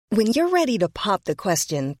When you're ready to pop the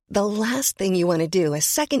question, the last thing you want to do is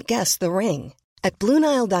second-guess the ring. At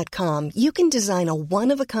BlueNile.com, you can design a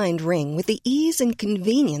one-of-a-kind ring with the ease and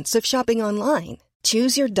convenience of shopping online.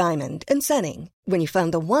 Choose your diamond and setting. When you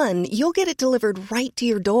find the one, you'll get it delivered right to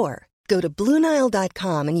your door. Go to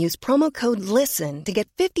BlueNile.com and use promo code LISTEN to get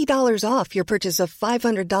 $50 off your purchase of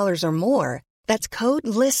 $500 or more. That's code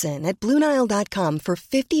LISTEN at BlueNile.com for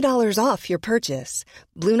 $50 off your purchase.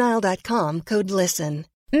 BlueNile.com, code LISTEN.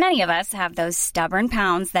 Many of us have those stubborn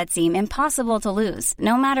pounds that seem impossible to lose,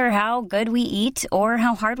 no matter how good we eat or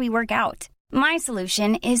how hard we work out. My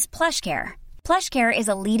solution is PlushCare. PlushCare is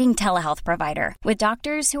a leading telehealth provider with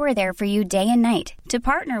doctors who are there for you day and night to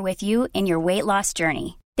partner with you in your weight loss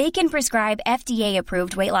journey. They can prescribe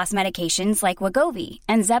FDA-approved weight loss medications like Wegovy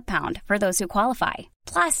and Zepbound for those who qualify.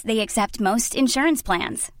 Plus, they accept most insurance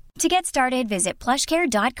plans. To get started, visit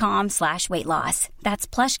plushcare.com/weightloss. That's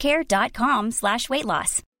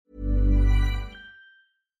plushcare.com/weightloss.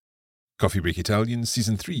 Coffee Break Italian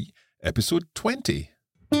Season 3, Episode 20.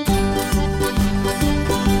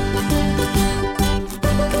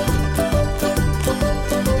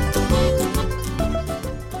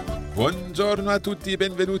 Buongiorno a tutti e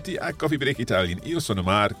benvenuti a Coffee Break Italian. Io sono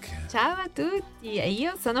Mark. Ciao a tutti, e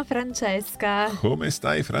io sono Francesca. Come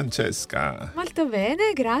stai, Francesca? Molto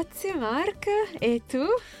bene, grazie Mark. E tu?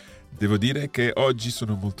 Devo dire che oggi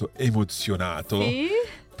sono molto emozionato. Sì?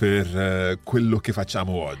 Per quello che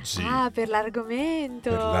facciamo oggi. Ah, per l'argomento.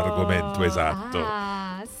 Per l'argomento, esatto.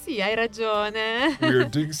 Ah, sì, hai ragione. We're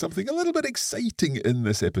doing something a little bit exciting in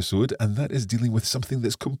this episode, and that is dealing with something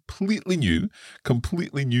that's completely new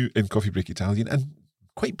in Coffee Break Italian, and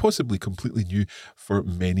quite possibly completely new for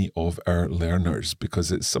many of our learners,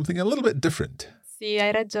 because it's something a little bit different. Sì,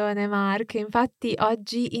 hai ragione Mark. Infatti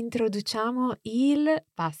oggi introduciamo il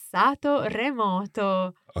passato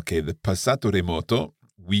remoto. Okay, the passato remoto.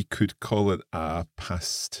 We could call it a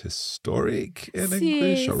past historic in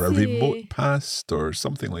English, or a remote past, or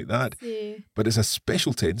something like that. Sì. But it's a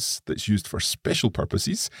special tense that's used for special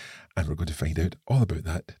purposes, and we're going to find out all about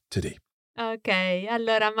that today. Ok,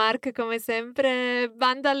 allora Mark, come sempre,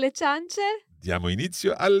 bando alle ciance? Diamo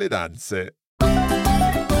inizio alle danze.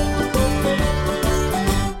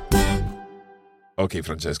 Okay,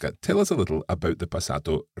 Francesca, tell us a little about the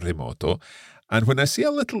passato remoto. And when I say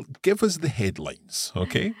a little, give us the headlines,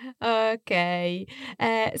 okay? Okay.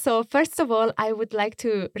 So first of all, I would like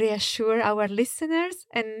to reassure our listeners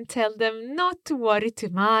and tell them not to worry too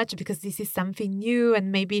much, because this is something new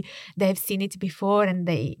and maybe they've seen it before and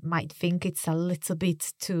they might think it's a little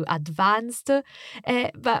bit too advanced.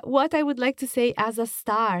 But what I would like to say as a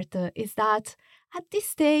start is that at this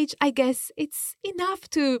stage, I guess it's enough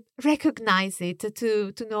to recognize it,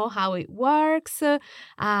 to know how it works,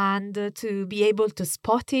 and to be able to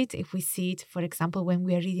spot it if we see it, for example, when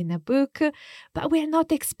we are reading a book. But we're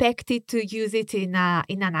not expected to use it in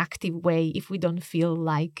an active way if we don't feel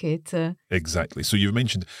like it. Exactly. So you've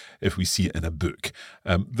mentioned if we see it in a book,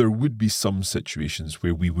 there would be some situations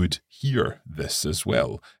where we would hear this as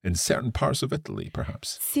well, in certain parts of Italy,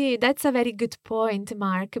 perhaps. See, that's a very good point,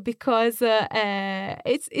 Mark, because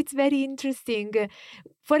it's very interesting.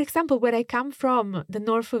 For example, where I come from, the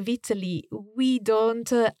north of Italy, we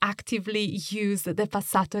don't actively use the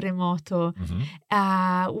passato remoto. Mm-hmm.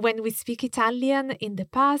 When we speak Italian in the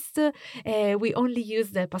past, we only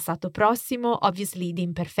use the passato prossimo, obviously the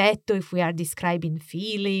imperfetto if we are describing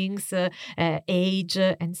feelings, age,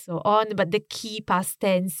 and so on. But the key past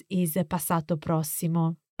tense is passato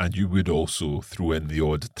prossimo. And you would also throw in the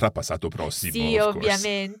odd trapassato prossimo, Sì, of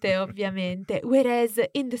ovviamente. Whereas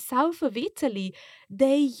in the south of Italy,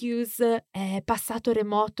 they use passato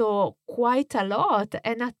remoto quite a lot.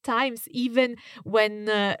 And at times, even when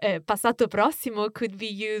passato prossimo could be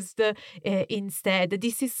used instead.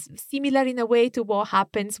 This is similar in a way to what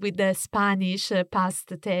happens with the Spanish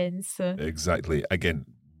past tense. Exactly. Again,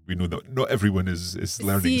 we know that not everyone is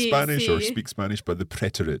learning Spanish or speaks Spanish, but the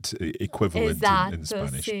preterite equivalent in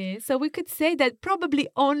Spanish. Sì. So we could say that probably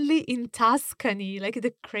only in Tuscany, like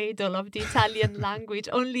the cradle of the Italian language,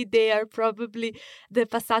 only there probably the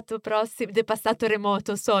passato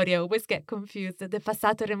remoto, sorry, I always get confused. The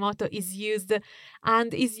passato remoto is used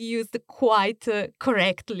and is used quite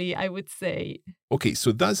correctly, I would say. Okay,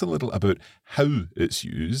 so that's a little about how it's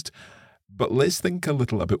used. But let's think a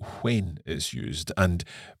little about when it's used, and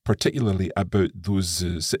particularly about those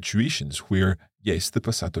situations where, yes, the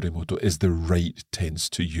passato remoto is the right tense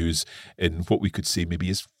to use in what we could say maybe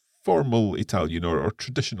is formal Italian or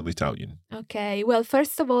traditional Italian? Okay, well,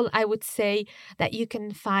 first of all, I would say that you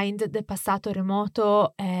can find the passato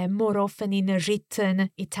remoto more often in written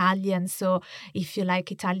Italian. So if you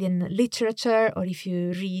like Italian literature or if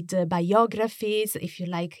you read biographies, if you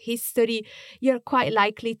like history, you're quite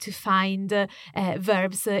likely to find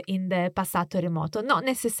verbs in the passato remoto. Not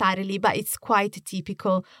necessarily, but it's quite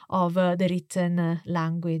typical of the written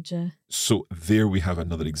language. So there we have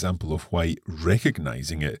another example of why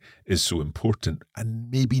recognizing it is so important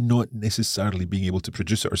and maybe not necessarily being able to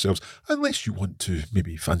produce it ourselves unless you want to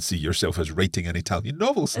maybe fancy yourself as writing an Italian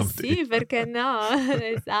novel someday. Sì, perché no?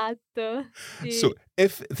 Esatto. Sì. So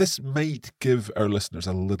if this might give our listeners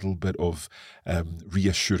a little bit of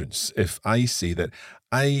reassurance, if I say that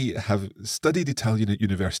I have studied Italian at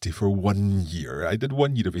university for 1 year, I did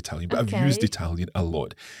 1 year of Italian, but I've used Italian a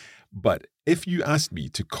lot. But if you asked me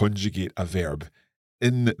to conjugate a verb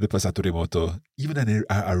in the passato remoto, even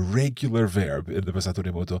a regular verb in the passato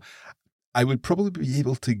remoto, I would probably be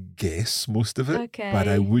able to guess most of it, but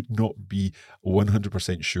I would not be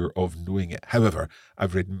 100% sure of knowing it. However,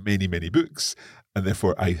 I've read many, many books, and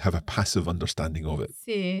therefore I have a passive understanding of it.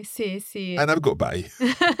 Sì. And I've got by.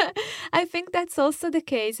 I think that's also the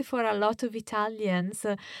case for a lot of Italians.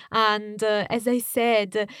 And as I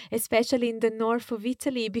said, especially in the north of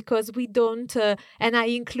Italy, because we don't, and I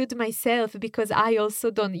include myself because I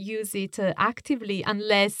also don't use it actively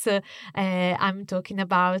unless I'm talking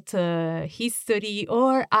about history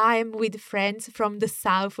or I'm with friends from the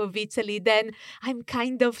south of Italy. Then I'm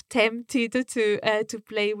kind of tempted to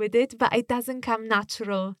play with it, but it doesn't come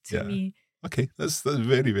natural to me. Okay, that's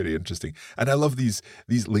very, very interesting, and I love these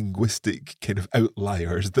linguistic kind of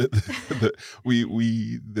outliers that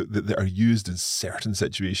that are used in certain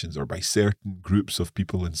situations or by certain groups of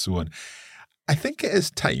people and so on. I think it is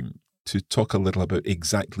time to talk a little about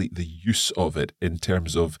exactly the use of it in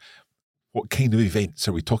terms of what kind of events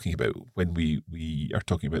are we talking about when we are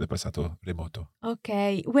talking about the passato remoto?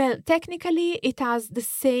 Okay, well, technically it has the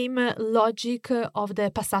same logic of the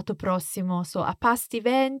passato prossimo, so a past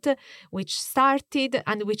event which started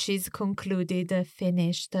and which is concluded,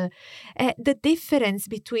 finished. The difference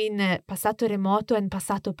between passato remoto and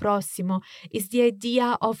passato prossimo is the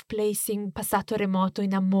idea of placing passato remoto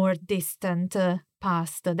in a more distant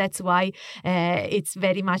past. That's why it's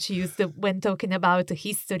very much used when talking about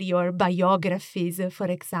history or biographies, for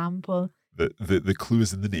example. The clue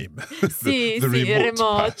is in the name. Sì, the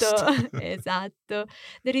remoto. past. Esatto.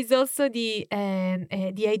 There is also the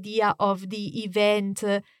idea of the event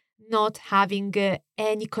not having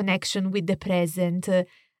any connection with the present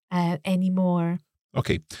anymore.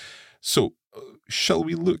 Okay, so shall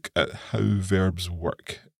we look at how verbs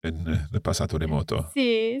work in the passato remoto?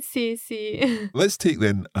 Sì. Let's take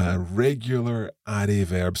then a regular are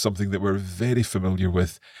verb, something that we're very familiar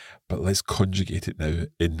with, but let's conjugate it now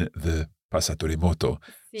in the passato remoto.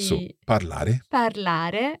 Sì. So parlare,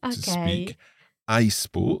 Parlare, to ok. speak. I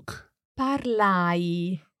spoke.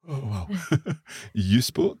 Parlai. Oh, wow. You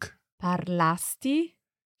spoke. Parlasti.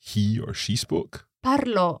 He or she spoke.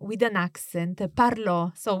 Parlo with an accent.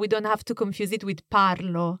 Parlo. So we don't have to confuse it with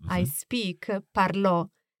parlo. I speak. Parlo.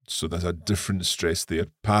 So there's a different stress there.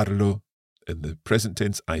 Parlo in the present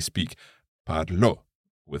tense. I speak. Parlo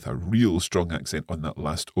with a real strong accent on that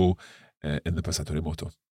last O in the passato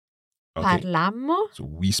remoto. Okay. Parlammo. So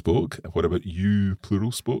we spoke. What about you,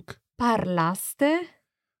 plural, spoke? Parlaste.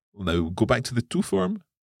 Now go back to the tu form.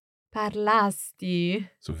 Parlasti.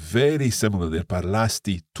 So very similar there.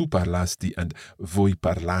 Parlasti, tu parlasti, and voi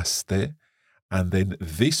parlaste. And then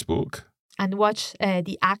they spoke. And watch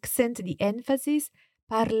the accent, the emphasis.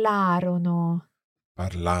 Parlarono.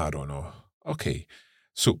 Parlarono. Okay.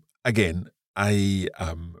 So again, I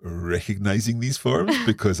am recognizing these forms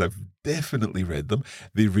because I've definitely read them.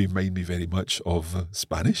 They remind me very much of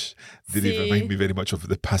Spanish. They remind me very much of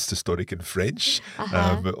the past historic in French.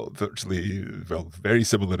 Virtually, well, very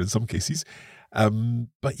similar in some cases.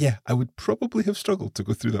 But yeah, I would probably have struggled to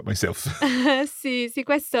go through that myself. Sì,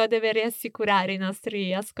 questo deve rassicurare I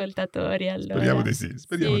nostri ascoltatori allora. Speriamo di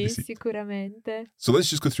sì. Sì, sicuramente. So let's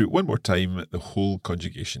just go through it one more time, the whole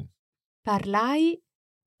conjugation. Parlai,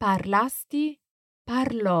 parlasti,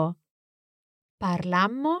 parlò.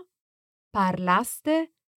 Parlammo,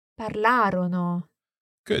 parlaste, parlarono.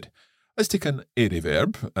 Good. Let's take an ere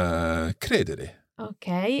verb, credere.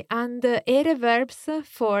 Okay, and ere verbs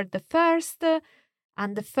for the first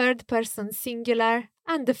and the third person singular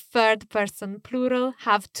and the third person plural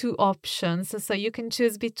have two options, so you can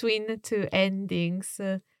choose between two endings.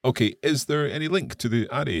 Okay, is there any link to the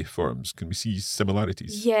are forms? Can we see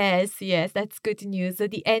similarities? Yes, that's good news.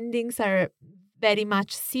 The endings are very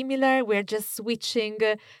much similar. We're just switching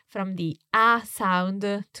from the A sound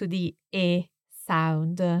to the E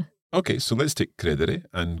sound. Okay, so let's take credere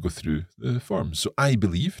and go through the forms. So I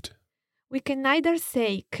believed. We can either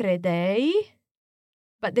say credei,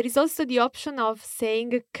 but there is also the option of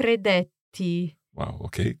saying credetti. Wow,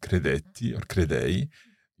 okay, credetti or credei.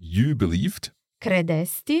 You believed.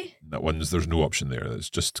 Credesti. That one's, there's no option there. It's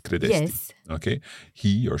just credesti. Yes. Okay.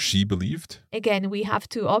 He or she believed. Again, we have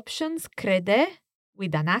two options, crede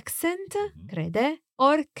with an accent, crede,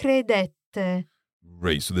 or credette.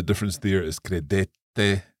 Right, so the difference there is credette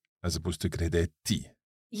as opposed to credetti.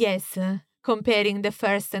 Yes, comparing the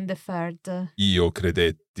first and the third. Io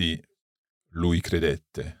credetti, lui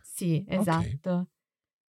credette. Sì, esatto.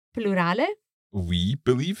 Plurale. We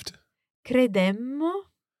believed. Credemmo.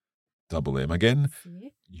 Double M again.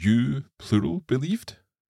 Sì. You, plural, believed.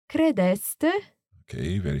 Credeste.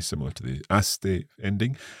 Okay, very similar to the aste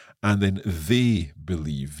ending. And then they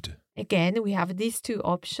believed. Again, we have these two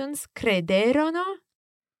options, crederono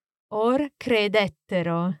or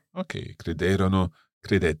credettero. Okay, crederono,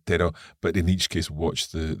 credettero. But in each case, watch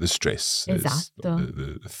the stress. It's Esatto.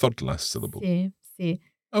 the third last syllable. Sì, sì.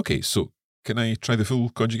 Okay, so can I try the full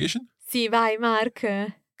conjugation? Sì, vai, Mark.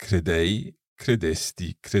 Credei,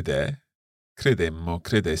 credesti, credè, credemmo,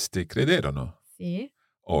 credeste, crederono. Sì.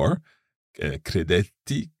 Or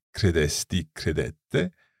credetti, credesti,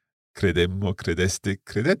 credette, credemmo, credeste,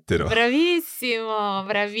 credettero. Bravissimo,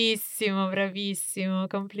 bravissimo, bravissimo.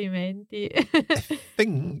 Complimenti. I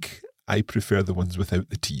think I prefer the ones without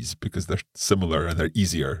the T's because they're similar and they're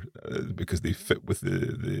easier because they fit with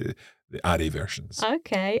the Are versions.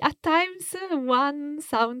 Okay. At times, one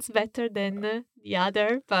sounds better than the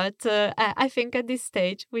other, but I think at this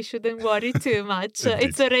stage we shouldn't worry too much. Indeed.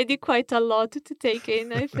 It's already quite a lot to take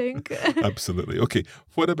in, I think. Absolutely. Okay,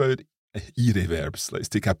 what about ire verbs? Let's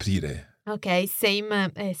take aprire. Okay, same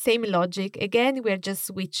logic. Again, we're just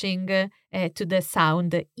switching to the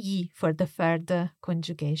sound E for the third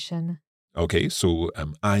conjugation. Okay, so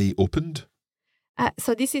I opened.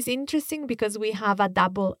 So this is interesting because we have a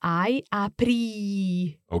double I,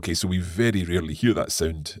 apri. Okay, so we very rarely hear that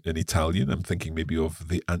sound in Italian. I'm thinking maybe of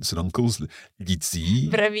the aunts and uncles, gli zii.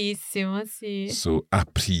 Bravissimo, sì. So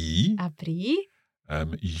apri. Apri,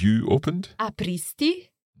 You opened. apristi,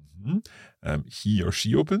 He or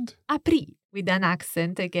she opened. apri, with an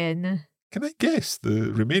accent again. Can I guess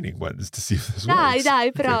the remaining ones to see if this Dai, works? dai,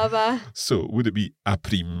 Okay. prova. So would it be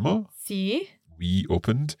aprimo? Sì, We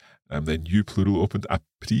opened. Then you plural opened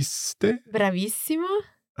apriste bravissimo.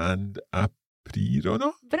 and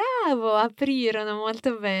aprirono. Bravo, aprirono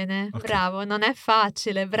molto bene. Ok. Bravo, non è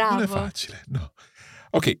facile, bravo. Non è facile, no.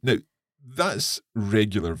 Okay, now that's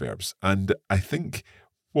regular verbs. And I think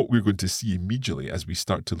what we're going to see immediately as we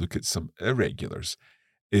start to look at some irregulars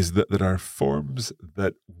is that there are forms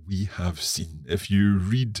that we have seen. If you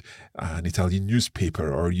read an Italian newspaper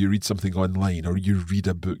or you read something online or you read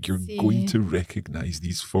a book, you're Sì. going to recognize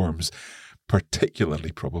these forms,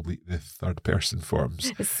 particularly probably the third person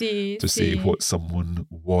forms, Sì, to say sì. what someone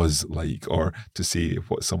was like or to say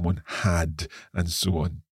what someone had and so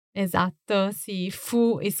on. Esatto, sì.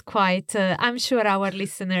 Fu is quite, I'm sure our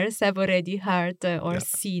listeners have already heard or Yeah.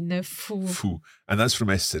 seen fu Fu. And that's from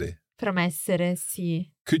essere. from essere, sì.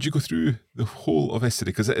 Could you go through the whole of essere?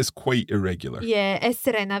 Because it is quite irregular. Yeah,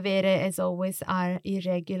 essere and avere, as always, are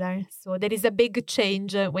irregular. So there is a big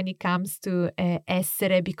change when it comes to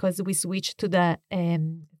essere because we switch to the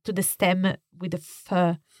stem with the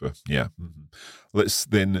f. Yeah. Mhm. Let's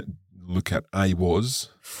then look at I was,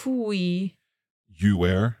 Fui, you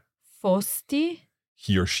were, fosti,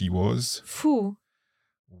 he or she was, fu,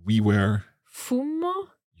 we were, fummo,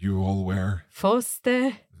 you all were, foste,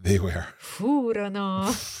 they were. furono.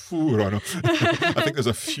 Furono. I think there's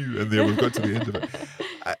a few in there. We've got to the end of it.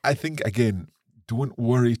 I think, again, don't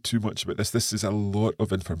worry too much about this. This is a lot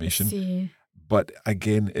of information. Sì. But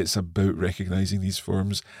again, it's about recognizing these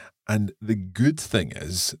forms. And the good thing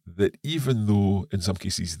is that even though in some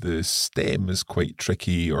cases the stem is quite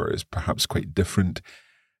tricky or is perhaps quite different,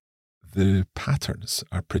 the patterns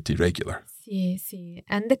are pretty regular. Sì, sì.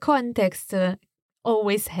 And the context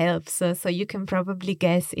always helps. So you can probably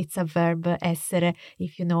guess it's a verb essere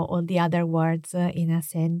if you know all the other words in a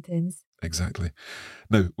sentence. Exactly.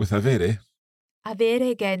 Now, with avere, Avere,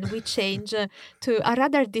 again, we change to a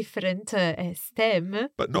rather different stem.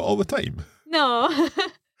 but not all the time. No.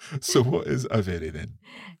 So what is avere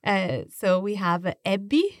then? So we have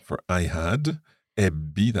ebbi, For I had,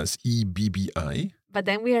 ebbi, that's E-B-B-I. but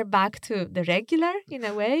then we are back to the regular in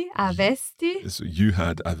a way. Avesti, So you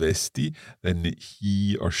had avesti, then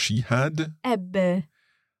he or she had, ebbe,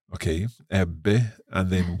 okay, ebbe, and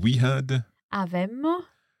then we had, avemmo,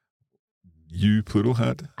 You, plural,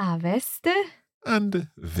 had. aveste. And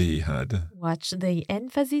they had. Watch the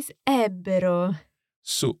emphasis, ebbero.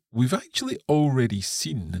 So we've actually already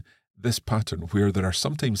seen this pattern where there are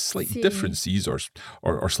sometimes slight Sì. differences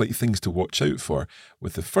or slight things to watch out for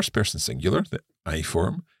with the first person singular, the I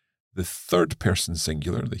form, the third person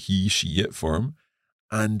singular, the he, she, it form,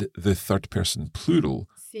 and the third person plural,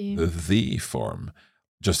 Sì. the they form.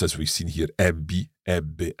 Just as we've seen here, ebbi,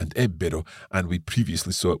 ebbe, and ebbero, and we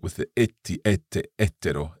previously saw it with the etti, ette,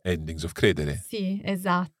 ettero endings of credere. Sì,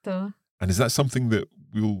 esatto. And is that something that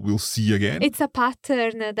we'll see again? It's a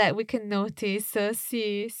pattern that we can notice.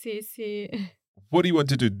 Sì. What do you want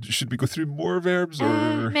to do? Should we go through more verbs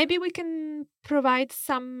or Maybe we can provide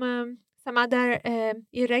some other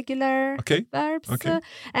irregular verbs. Okay.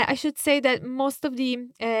 I should say that most of the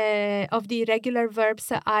irregular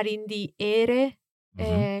verbs are in the ere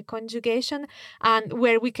conjugation, and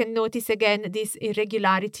where we can notice again this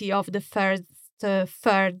irregularity of the third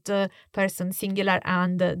person singular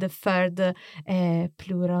and the third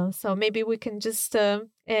plural. So maybe we can just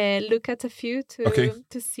look at a few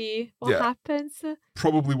to see what happens.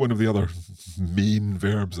 Probably one of the other main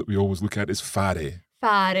verbs that we always look at is fare.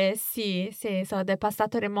 Fare, sì. So the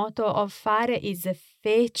passato remoto of fare is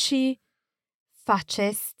feci,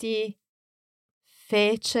 facesti,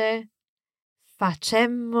 fece,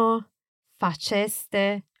 facemmo,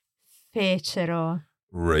 faceste, fecero.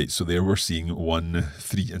 Right, so there we're seeing 1,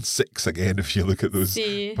 3, and 6 again if you look at those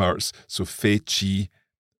parts. So feci,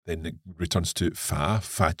 then it returns to fa,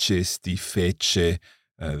 facesti, fece,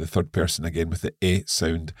 the third person again with the e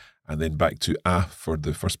sound, and then back to a for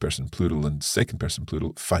the first person plural and second person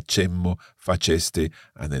plural, facemmo, faceste,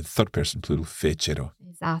 and then third person plural, fecero.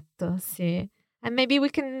 Esatto, sì. And maybe we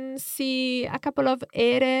can see a couple of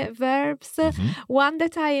ere verbs. One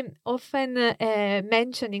that I often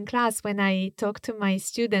mention in class when I talk to my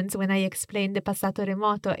students, when I explain the passato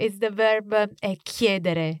remoto, is the verb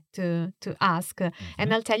chiedere, to ask.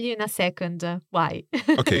 And I'll tell you in a second why.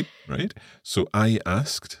 Okay, right. So I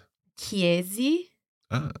asked. Chiesi.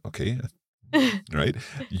 Ah, okay. Right.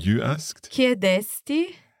 You asked.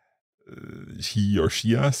 Chiedesti. He or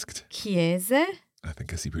she asked. Chiese. I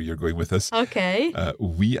think I see where you're going with this. Okay.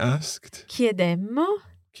 We asked. Chiedemmo.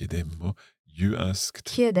 Chiedemmo. You asked.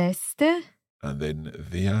 Chiedeste. And then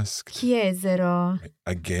they asked. Chiesero. Right.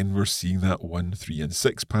 Again, we're seeing that 1, 3, and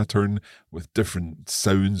 6 pattern with different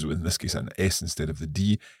sounds, in this case an S instead of the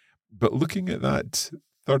D. But looking at that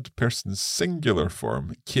third person singular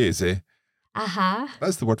form, chiese,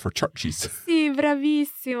 that's the word for churches. Sì,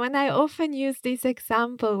 bravissimo. And I often use this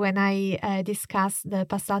example when I discuss the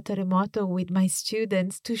passato remoto with my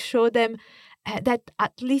students to show them that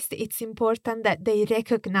at least it's important that they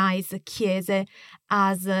recognize chiese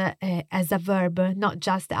as a verb, not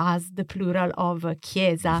just as the plural of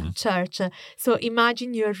chiesa, church. So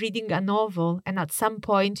imagine you're reading a novel and at some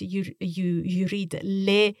point you read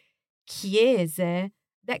le chiese.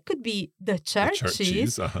 That could be the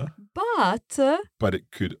churches, but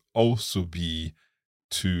it could also be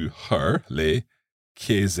to her, le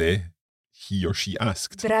chiese, he or she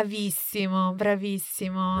asked. Bravissimo.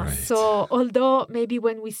 Right. So although maybe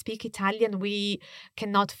when we speak Italian, we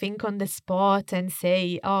cannot think on the spot and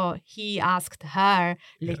say, oh, he asked her,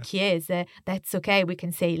 le chiese, that's okay. We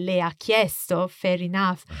can say le ha chiesto, fair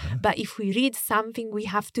enough. But if we read something, we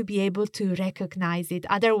have to be able to recognize it.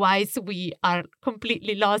 Otherwise, we are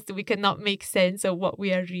completely lost. We cannot make sense of what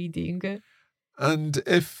we are reading. And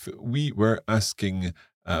if we were asking,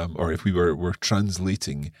 or if we were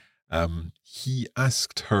translating, he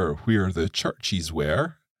asked her where the churches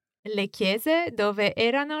were. Le chiese, dove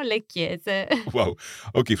erano le chiese. Wow.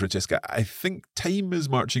 Okay, Francesca, I think time is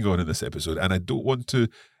marching on in this episode, and I don't want to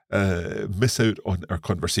miss out on our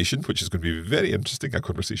conversation, which is going to be very interesting, a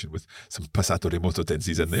conversation with some passato remoto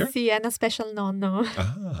tenses in there. Sì, and a special nonno.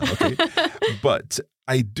 Okay. But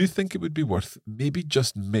I do think it would be worth maybe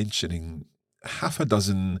just mentioning half a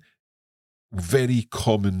dozen very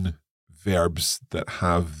common verbs that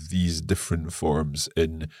have these different forms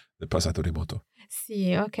in the passato remoto.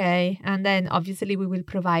 Sì, okay. And then obviously we will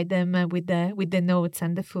provide them with the notes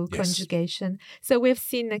and the full conjugation. So we've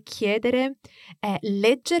seen chiedere,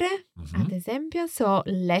 leggere, ad esempio. So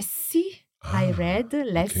lessi, I read,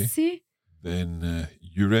 lessi. Okay. Then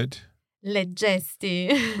you read?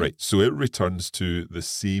 Leggesti. Right, so it returns to the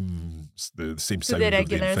same sound to the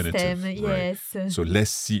regular of the infinitive. Stem, right. yes. So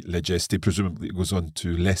lessi, leggesti, presumably it goes on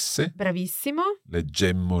to lesse. Bravissimo.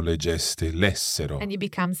 Leggemmo, leggeste, lessero. And it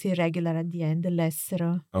becomes irregular at the end,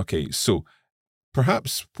 lessero. Okay, so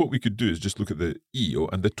perhaps what we could do is just look at the io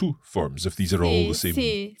and the tu forms, if these are all the same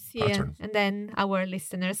pattern. And then our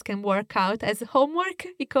listeners can work out as homework,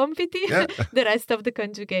 I compiti, the rest of the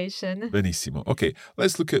conjugation. Benissimo. Okay,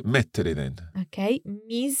 let's look at mettere then. Okay,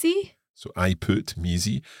 misi. So I put,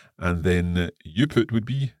 misi, and then you put would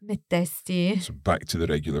be? Mettesti. So back to the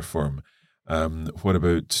regular form. What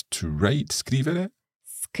about to write, scrivere?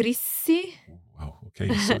 Scrissi. Wow,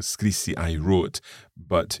 okay, so scrissi, I wrote,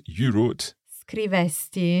 but you wrote?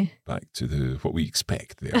 Scrivesti. Back to what we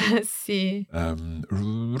expect there. Sì.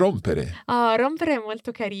 Rompere. Oh, rompere è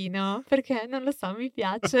molto carino, perché non lo so, mi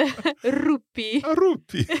piace. Ruppi.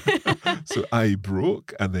 Ruppi. So I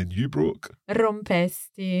broke and then you broke.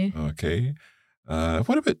 Rompesti. Okay.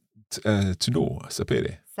 What about to know,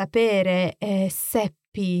 sapere? Sapere è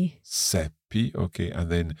seppi. Seppi, okay. And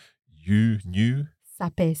then you knew?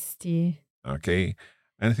 Sapesti. Okay.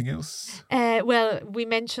 Anything else? Well, we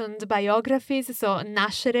mentioned biographies, so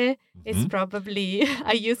nascere is probably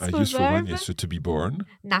a useful verb. One, yes. So to be born.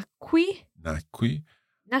 Nacqui. Nacqui.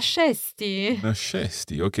 Nascesti.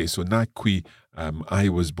 Nascesti. Okay, so nacqui, I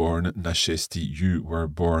was born. Nascesti, you were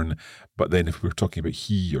born. But then if we're talking about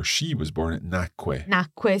he or she was born, nacque.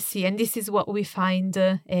 Nacque, sì. And this is what we find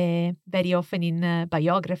very often in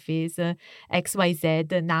biographies.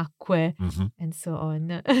 XYZ, nacque, and so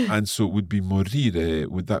on. And so it would be morire.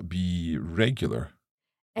 Would that be regular?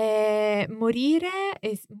 Morire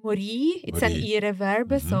is morì. It's an ire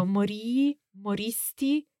verb. So morì,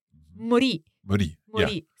 moristi, morì. Morì.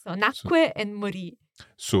 Morì. Yeah. So nacque and morì.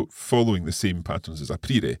 So following the same patterns as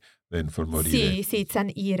aprire, then for morire. Sì, it's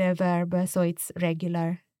an ire verb, so it's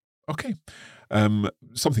regular. Okay.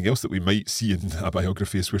 Something else that we might see in a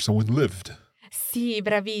biography is where someone lived. Sì,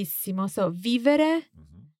 bravissimo. So vivere,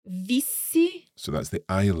 vissi. So that's the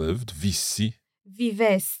I lived, vissi.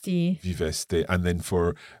 Vivesti. Viveste. And then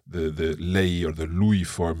for the lei or the lui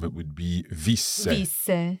form, it would be visse.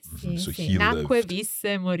 Visse, sì, So sì. he Nacque, lived.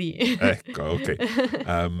 visse, morì. Ecco, okay.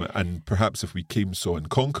 And perhaps if we came, saw and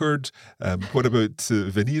conquered, what about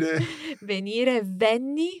venire? Venire,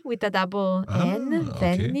 venni, with a double N. Venni.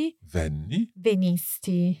 Okay. Venni.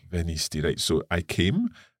 Venisti. Venisti, right. So I came,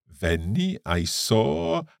 venni, I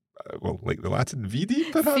saw, well, like the Latin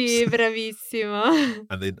vidi, perhaps? Sì, bravissimo.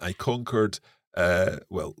 And then I conquered,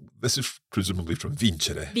 well, this is presumably from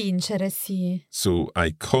vincere. Vincere, sì. So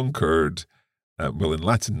I conquered, well, in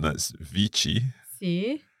Latin, that's vici.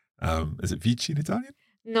 Sì. Is it vici in Italian?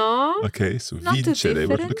 No. Okay, so Not too vincere,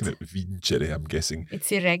 we're different. looking at vincere, I'm guessing.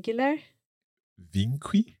 It's irregular.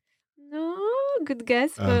 Vinqui? No, good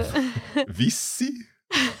guess, but Vissi?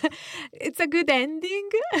 it's a good ending.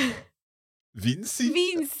 Vinci?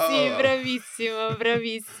 Vinci, bravissimo,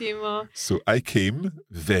 bravissimo. So I came,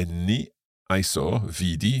 venni, I saw,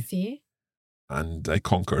 vidi, Sì. and I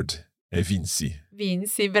conquered, e vinci.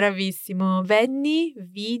 Vinci, bravissimo. Venni,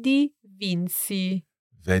 vidi, vinci.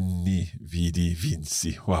 Venni, vidi,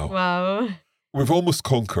 vinci. Wow. Wow. We've almost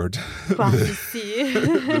conquered Quasi sì.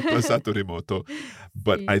 the passato remoto.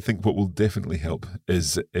 But Sì. I think what will definitely help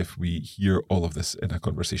is if we hear all of this in a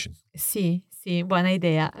conversation. Sì, sì, buona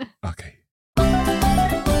idea. Okay.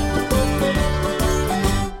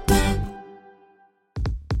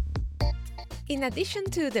 In addition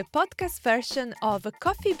to the podcast version of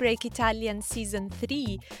Coffee Break Italian Season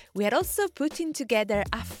 3, we are also putting together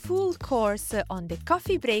a full course on the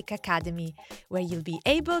Coffee Break Academy, where you'll be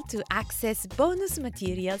able to access bonus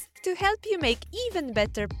materials to help you make even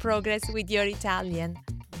better progress with your Italian.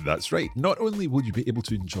 That's right. Not only will you be able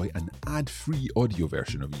to enjoy an ad-free audio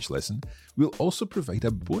version of each lesson, we'll also provide a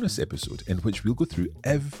bonus episode in which we'll go through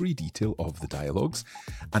every detail of the dialogues,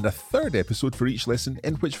 and a third episode for each lesson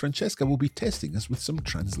in which Francesca will be testing us with some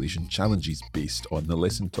translation challenges based on the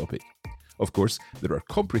lesson topic. Of course, there are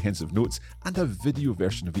comprehensive notes and a video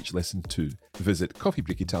version of each lesson too. Visit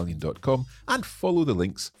coffeebreakitalian.com and follow the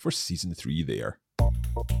links for Season 3 there.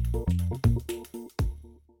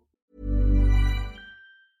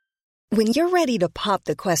 When you're ready to pop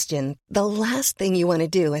the question, the last thing you want to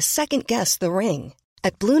do is second-guess the ring.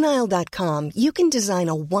 At BlueNile.com, you can design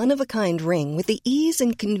a one-of-a-kind ring with the ease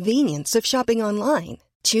and convenience of shopping online.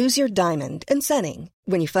 Choose your diamond and setting.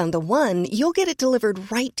 When you find the one, you'll get it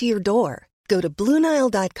delivered right to your door. Go to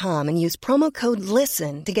BlueNile.com and use promo code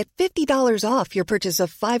LISTEN to get $50 off your purchase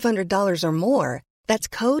of $500 or more. That's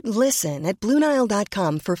code LISTEN at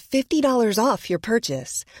BlueNile.com for $50 off your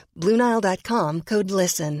purchase. BlueNile.com, code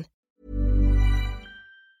LISTEN.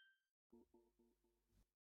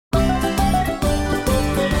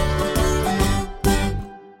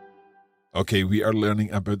 Okay, we are learning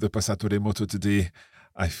about the passato remoto today.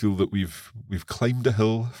 I feel that we've climbed a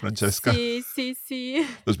hill, Francesca. Sì.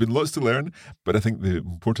 There's been lots to learn, but I think the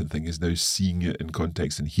important thing is now seeing it in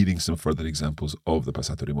context and hearing some further examples of the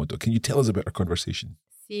passato remoto. Can you tell us about our conversation?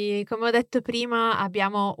 Sì, come ho detto prima,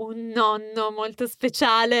 abbiamo un nonno molto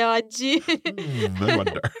speciale oggi. No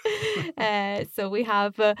wonder. So we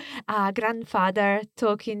have a grandfather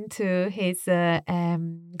talking to his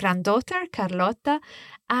granddaughter, Carlotta,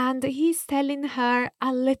 and he's telling her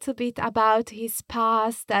a little bit about his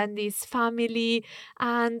past and his family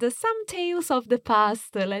and some tales of the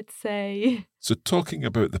past, let's say. So talking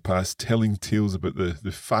about the past, telling tales about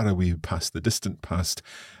the faraway past, the distant past,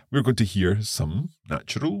 we're going to hear some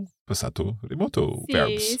natural passato remoto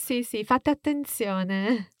verbs. Sì, fate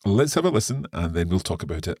attenzione. Let's have a listen and then we'll talk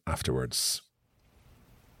about it afterwards.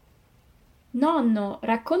 Nonno,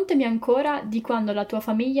 raccontami ancora di quando la tua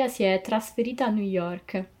famiglia si è trasferita a New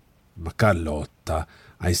York. Ma Carlotta,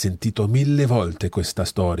 hai sentito 1000 volte questa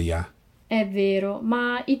storia. È vero,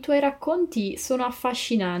 ma i tuoi racconti sono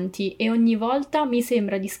affascinanti e ogni volta mi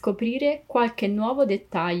sembra di scoprire qualche nuovo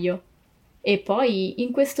dettaglio. E poi,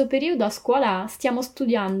 in questo periodo a scuola stiamo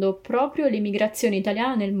studiando proprio l'emigrazione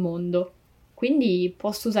italiana nel mondo, quindi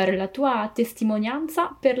posso usare la tua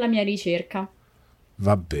testimonianza per la mia ricerca.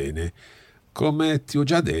 Va bene. Come ti ho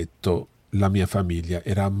già detto, la mia famiglia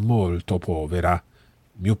era molto povera.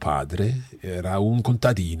 Mio padre era un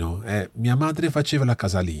contadino e mia madre faceva la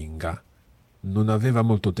casalinga. Non aveva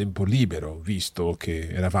molto tempo libero, visto che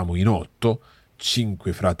eravamo in 8,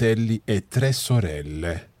 5 fratelli e 3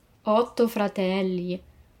 sorelle. 8 fratelli.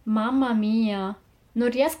 Mamma mia, non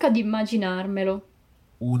riesco ad immaginarmelo.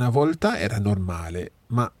 Una volta era normale,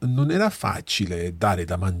 ma non era facile dare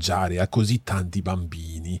da mangiare a così tanti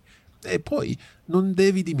bambini. E poi non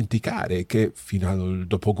devi dimenticare che fino al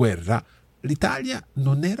dopoguerra l'Italia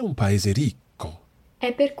non era un paese ricco.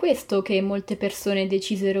 È per questo che molte persone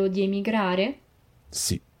decisero di emigrare?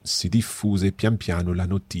 Sì, si diffuse pian piano la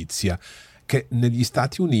notizia che negli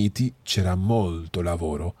Stati Uniti c'era molto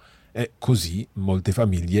lavoro e così molte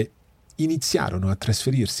famiglie iniziarono a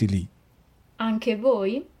trasferirsi lì. Anche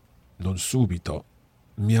voi? Non subito.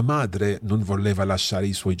 Mia madre non voleva lasciare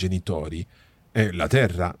i suoi genitori e la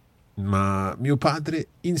terra, ma mio padre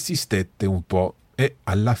insistette un po' e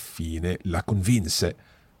alla fine la convinse.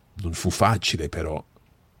 Non fu facile però.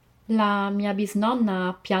 La mia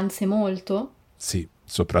bisnonna pianse molto? Sì,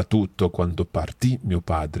 soprattutto quando partì mio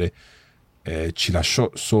padre e ci lasciò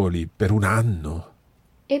soli per un anno.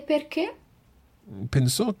 E perché?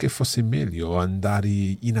 Pensò che fosse meglio andare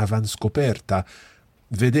in avanscoperta,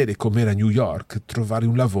 vedere com'era New York, trovare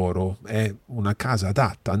un lavoro e una casa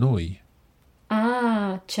adatta a noi.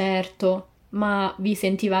 Ah, certo, ma vi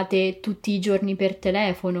sentivate tutti i giorni per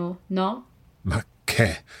telefono, no? Ma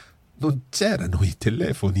che? Non c'erano i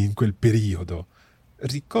telefoni in quel periodo.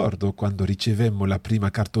 Ricordo quando ricevemmo la prima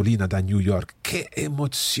cartolina da New York. Che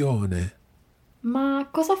emozione! Ma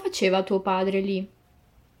cosa faceva tuo padre lì?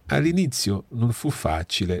 All'inizio non fu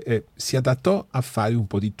facile e si adattò a fare un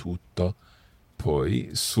po' di tutto. Poi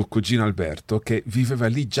suo cugino Alberto, che viveva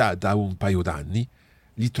lì già da un paio d'anni,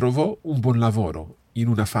 gli trovò un buon lavoro in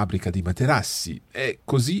una fabbrica di materassi e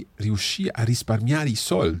così riuscì a risparmiare i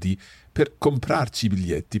soldi per comprarci i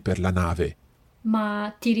biglietti per la nave.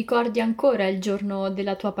 Ma ti ricordi ancora il giorno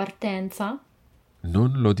della tua partenza?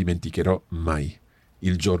 Non lo dimenticherò mai.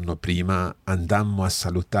 Il giorno prima andammo a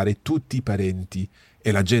salutare tutti i parenti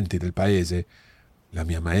e la gente del paese. La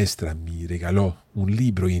mia maestra mi regalò un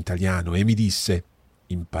libro in italiano e mi disse: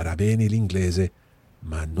 impara bene l'inglese,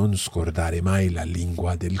 ma non scordare mai la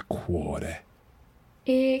lingua del cuore.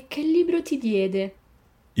 E che libro ti diede?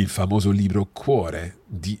 Il famoso libro Cuore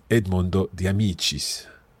di Edmondo De Amicis.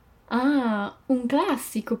 Ah, un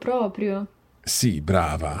classico proprio. Sì,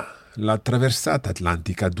 brava. La traversata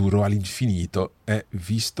atlantica durò all'infinito e,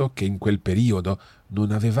 visto che in quel periodo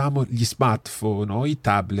non avevamo gli smartphone o i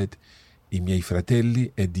tablet, i miei fratelli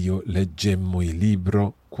ed io leggemmo il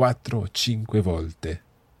libro 4 o 5 volte.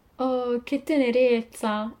 Oh, che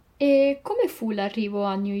tenerezza! E come fu l'arrivo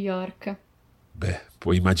a New York? Beh,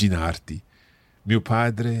 puoi immaginarti. Mio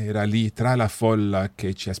padre era lì tra la folla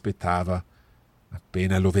che ci aspettava.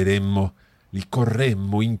 Appena lo vedemmo, gli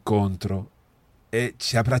corremmo incontro e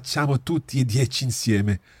ci abbracciamo tutti e 10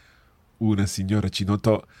 insieme. Una signora ci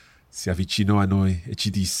notò, si avvicinò a noi e ci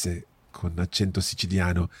disse, con accento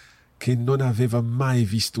siciliano, che non aveva mai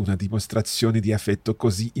visto una dimostrazione di affetto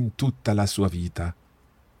così in tutta la sua vita.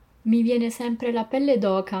 Mi viene sempre la pelle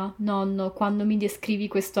d'oca, nonno, quando mi descrivi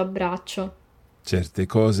questo abbraccio. Certe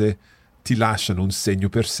cose ti lasciano un segno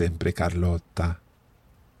per sempre, Carlotta.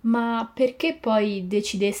 Ma perché poi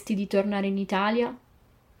decidesti di tornare in Italia?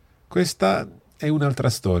 Questa è un'altra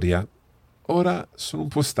storia. Ora sono un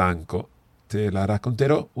po' stanco. Te la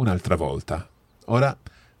racconterò un'altra volta. Ora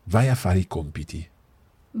vai a fare i compiti.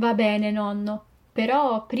 Va bene, nonno,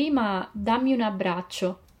 però prima dammi un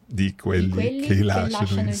abbraccio. Di quelli che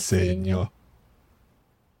lasciano il segno.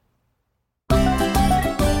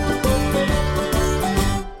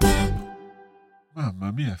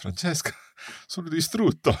 Mamma mia, Francesca, sono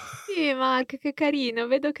distrutto. Sì, Mark, che carino,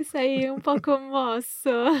 vedo che sei un po'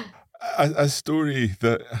 commosso. A story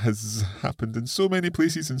that has happened in so many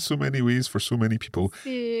places, in so many ways, for so many people.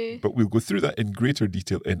 Sì. But we'll go through that in greater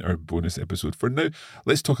detail in our bonus episode. For now,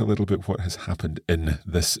 let's talk a little bit what has happened in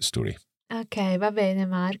this story. Okay, va bene,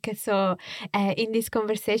 Mark. So, in this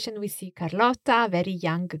conversation, we see Carlotta, a very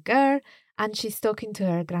young girl, and she's talking to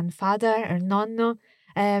her grandfather, her nonno.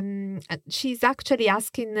 She's actually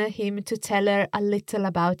asking him to tell her a little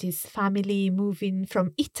about his family moving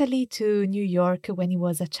from Italy to New York when he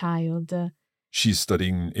was a child. She's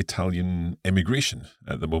studying Italian immigration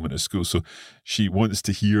at the moment at school, so she wants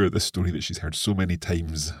to hear the story that she's heard so many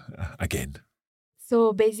times again.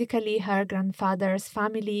 So basically, her grandfather's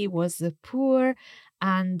family was poor,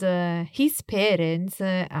 and his parents,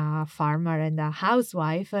 a farmer and a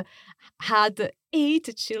housewife, had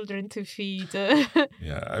 8 children to feed.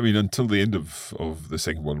 Yeah, I mean, until the end of the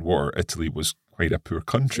Second World War, Italy was quite a poor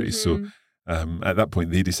country. So at that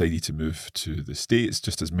point, they decided to move to the States,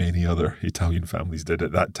 just as many other Italian families did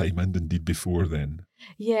at that time and indeed before then.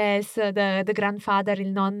 Yes, the grandfather,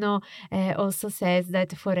 il nonno, also says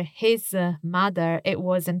that for his mother, it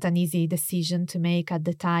wasn't an easy decision to make at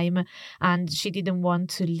the time, and she didn't want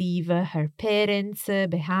to leave her parents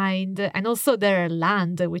behind, and also their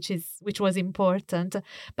land, which was important.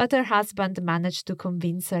 But her husband managed to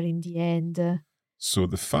convince her in the end. So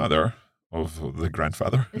the father of the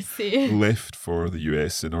grandfather Sì. left for the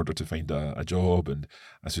US in order to find a job and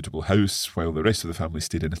a suitable house, while the rest of the family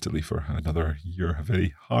stayed in Italy for another year. A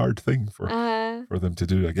very hard thing for them to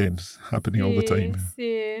do, again, happening all the time.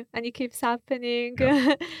 Sì, and it keeps happening.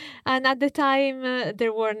 Yeah. And at the time,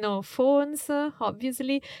 there were no phones,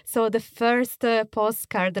 obviously. So the first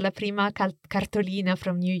postcard, la prima cartolina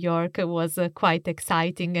from New York, was quite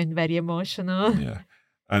exciting and very emotional. Yeah.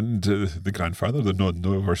 And the grandfather, the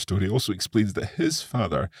nonno of our story, also explains that his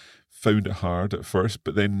father found it hard at first,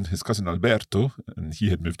 but then his cousin Alberto, and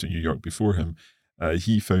he had moved to New York before him,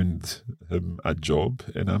 he found him a job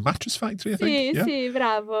in a mattress factory, I think. Sì,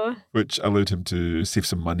 bravo. Which allowed him to save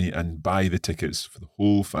some money and buy the tickets for the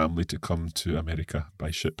whole family to come to America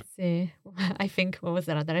by ship. Sì, I think it was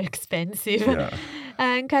rather expensive. Yeah.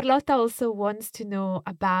 And Carlotta also wants to know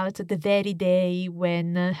about the very day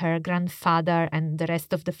when her grandfather and the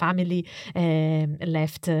rest of the family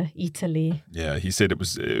left Italy. Yeah, he said it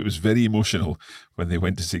was very emotional when they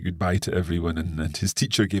went to say goodbye to everyone, and his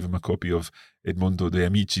teacher gave him a copy of Edmondo De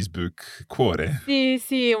Amici's book Cuore.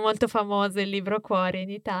 Sì, molto famoso il libro Cuore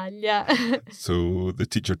in Italia. So the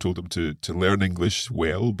teacher told him to learn English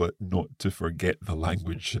well, but not to forget the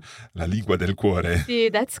language, la lingua del cuore.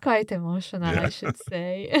 Sì, that's quite emotional, Yeah. I should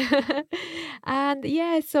say. And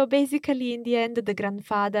yeah, so basically in the end, the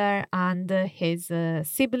grandfather and his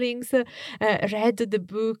siblings read the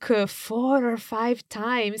book 4 or 5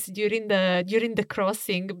 times during the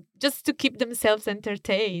crossing, just to keep themselves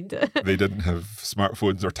entertained. They didn't have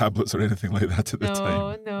smartphones or tablets or anything like that at the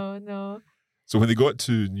time. No. So when they got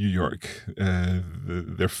to New York,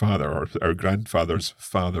 their father, or our grandfather's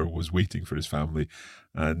father, was waiting for his family,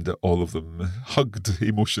 and all of them hugged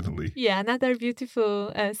emotionally. Yeah, another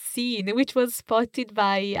beautiful scene, which was spotted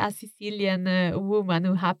by a Sicilian woman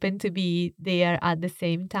who happened to be there at the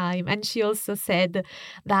same time. And she also said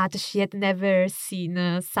that she had never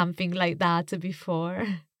seen something like that before.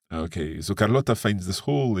 Okay, so Carlotta finds this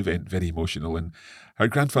whole event very emotional, and her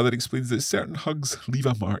grandfather explains that certain hugs leave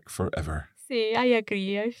a mark forever. See, I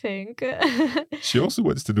agree, I think. She also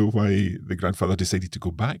wants to know why the grandfather decided to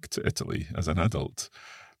go back to Italy as an adult.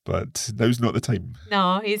 But now's not the time.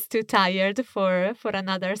 No, he's too tired for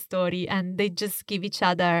another story, and they just give each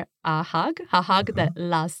other a hug that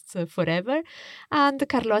lasts forever. And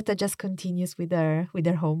Carlotta just continues with her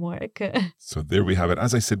homework. So there we have it.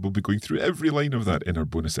 As I said, we'll be going through every line of that in our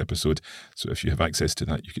bonus episode. So if you have access to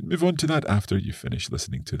that, you can move on to that after you finish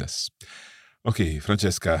listening to this. Okay,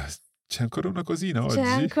 Francesca, c'è ancora una cosina oggi? C'è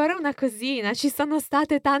ancora una cosina, ci sono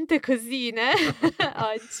state tante cosine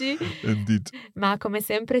oggi. Indeed. Ma come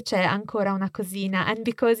sempre c'è ancora una cosina. And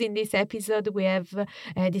because in this episode we have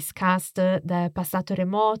discussed the passato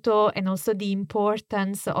remoto and also the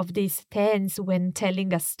importance of this tense when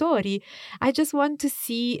telling a story, I just want to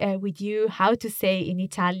see with you how to say in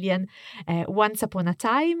Italian once upon a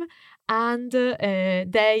time and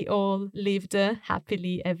they all lived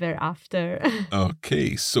happily ever after.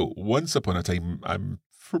 Okay, so once upon a time, I'm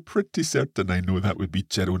pretty certain I know that would be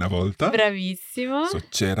c'era una volta. Bravissimo. So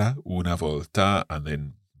c'era una volta, and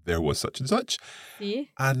then there was such and such. Sì.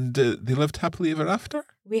 And they lived happily ever after?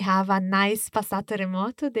 We have a nice passato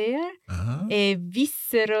remoto there. Uh-huh. E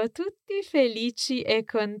vissero tutti felici e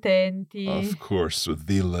contenti. Of course, so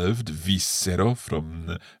they lived, vissero,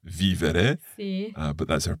 from vivere, Sì. but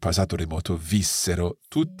that's our passato remoto, vissero,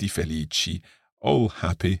 tutti felici, all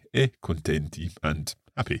happy e contenti, and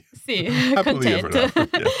happy. Sì, Happily ever contento.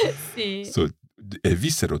 after, yeah. Sì, So,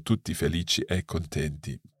 vissero tutti felici e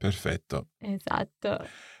contenti. Perfetto. esatto.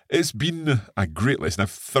 It's been a great lesson.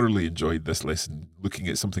 I've thoroughly enjoyed this lesson, looking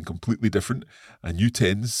at something completely different, a new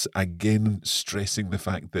tense, again stressing the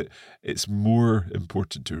fact that it's more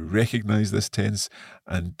important to recognize this tense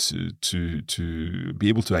and to be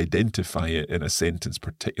able to identify it in a sentence,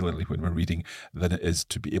 particularly when we're reading, than it is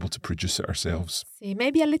to be able to produce it ourselves. Sì,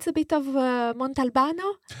 maybe a little bit of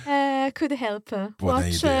Montalbano could help. Buona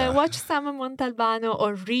idea. Watch some Montalbano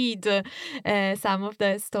or read some of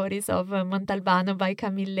the stories of Montalbano by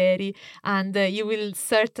Camilleri, and you will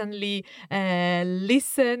certainly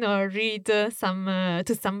listen or read to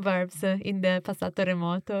some verbs in the passato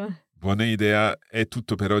remoto. Buona idea. È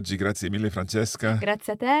tutto per oggi. Grazie mille, Francesca.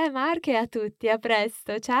 Grazie a te, Mark, e a tutti. A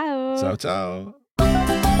presto. Ciao. Ciao, ciao.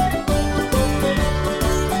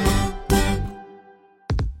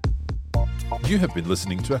 You have been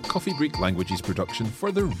listening to a Coffee Break Languages production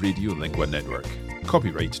for the Radiolingua Network.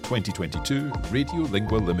 Copyright 2022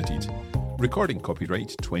 Radiolingua Limited. Recording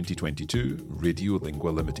copyright 2022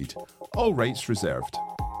 Radiolingua Limited. All rights reserved.